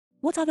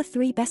What are the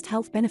 3 best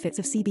health benefits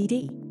of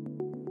CBD?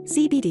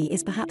 CBD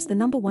is perhaps the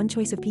 #1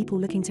 choice of people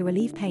looking to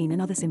relieve pain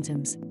and other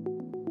symptoms.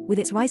 With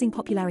its rising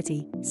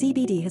popularity,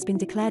 CBD has been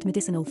declared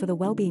medicinal for the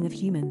well-being of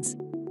humans.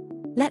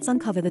 Let's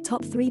uncover the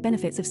top 3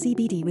 benefits of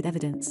CBD with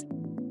evidence.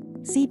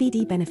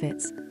 CBD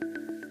benefits.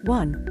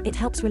 1. It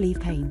helps relieve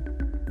pain.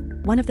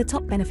 One of the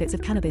top benefits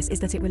of cannabis is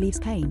that it relieves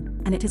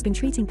pain, and it has been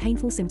treating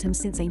painful symptoms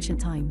since ancient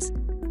times.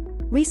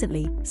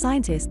 Recently,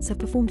 scientists have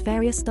performed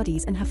various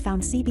studies and have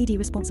found CBD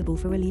responsible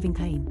for relieving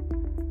pain.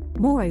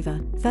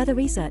 Moreover, further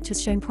research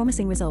has shown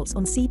promising results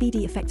on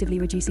CBD effectively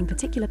reducing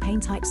particular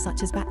pain types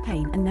such as back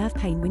pain and nerve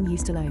pain when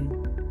used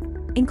alone.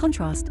 In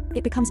contrast,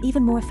 it becomes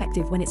even more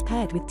effective when it's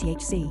paired with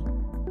THC.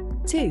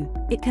 2.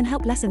 It can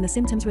help lessen the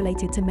symptoms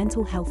related to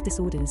mental health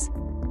disorders.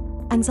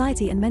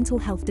 Anxiety and mental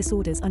health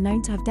disorders are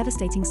known to have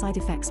devastating side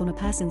effects on a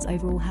person's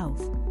overall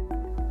health.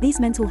 These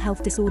mental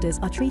health disorders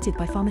are treated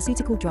by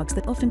pharmaceutical drugs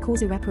that often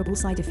cause irreparable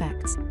side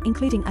effects,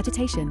 including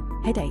agitation,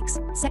 headaches,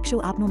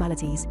 sexual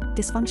abnormalities,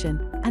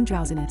 dysfunction, and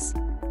drowsiness.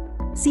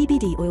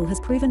 CBD oil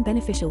has proven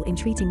beneficial in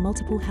treating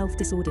multiple health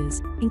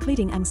disorders,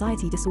 including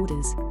anxiety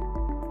disorders.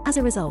 As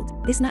a result,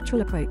 this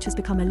natural approach has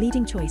become a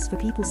leading choice for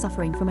people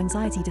suffering from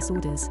anxiety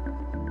disorders.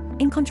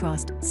 In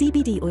contrast,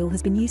 CBD oil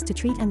has been used to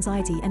treat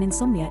anxiety and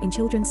insomnia in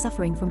children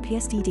suffering from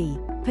PSTD,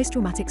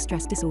 post-traumatic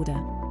stress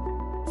disorder.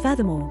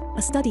 Furthermore,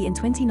 a study in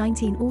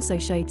 2019 also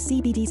showed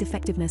CBD's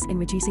effectiveness in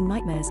reducing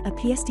nightmares, a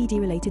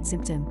PSTD-related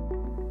symptom.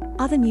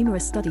 Other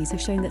numerous studies have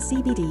shown that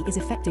CBD is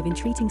effective in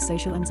treating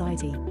social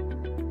anxiety.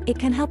 It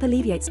can help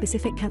alleviate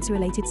specific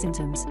cancer-related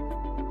symptoms.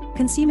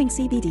 Consuming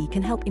CBD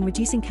can help in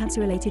reducing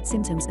cancer-related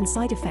symptoms and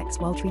side effects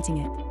while treating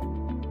it.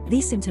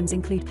 These symptoms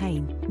include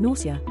pain,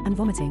 nausea, and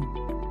vomiting.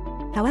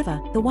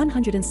 However, the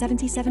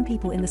 177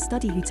 people in the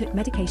study who took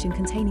medication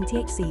containing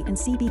THC and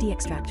CBD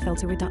extract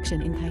felt a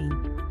reduction in pain.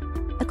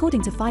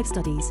 According to 5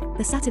 studies,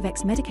 the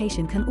Sativex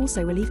medication can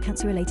also relieve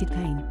cancer-related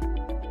pain.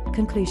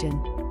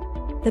 Conclusion.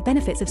 The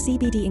benefits of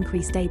CBD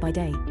increase day by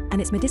day,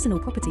 and its medicinal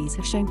properties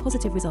have shown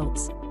positive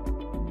results.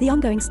 The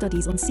ongoing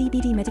studies on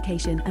CBD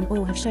medication and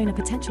oil have shown a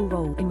potential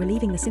role in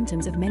relieving the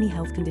symptoms of many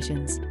health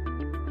conditions.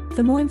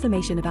 For more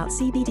information about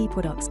CBD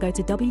products, go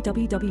to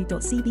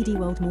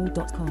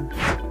www.cbdworldmall.com.